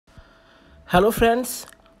Hello friends,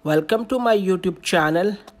 welcome to my YouTube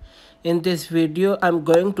channel. In this video, I'm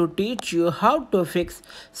going to teach you how to fix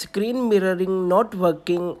screen mirroring not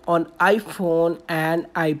working on iPhone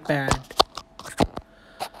and iPad.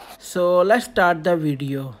 So let's start the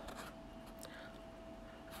video.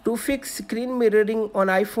 To fix screen mirroring on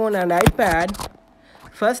iPhone and iPad,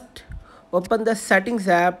 first open the Settings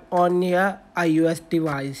app on your iOS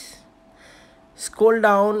device. Scroll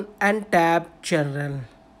down and tap General.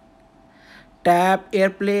 Tap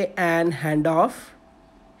AirPlay and Handoff.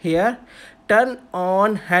 Here, turn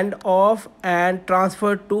on Handoff and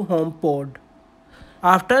transfer to HomePod.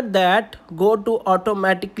 After that, go to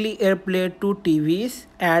Automatically AirPlay to TVs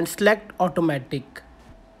and select Automatic.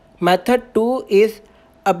 Method 2 is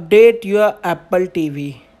update your Apple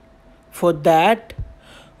TV. For that,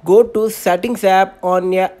 go to Settings app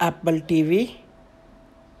on your Apple TV.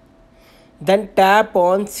 Then tap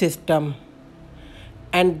on System.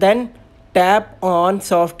 And then tap on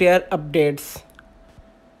Software Updates.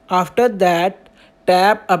 After that,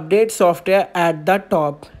 tap Update Software at the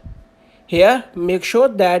top. Here, make sure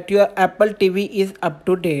that your Apple TV is up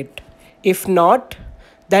to date. If not,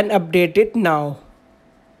 then update it now.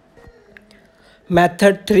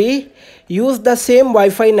 Method 3. Use the same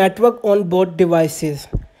Wi-Fi network on both devices.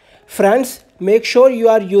 Friends, make sure you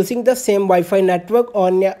are using the same Wi-Fi network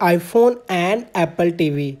on your iPhone and Apple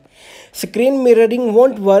TV. Screen mirroring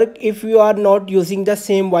won't work if you are not using the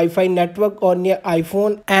same Wi-Fi network on your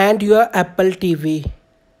iPhone and your Apple TV.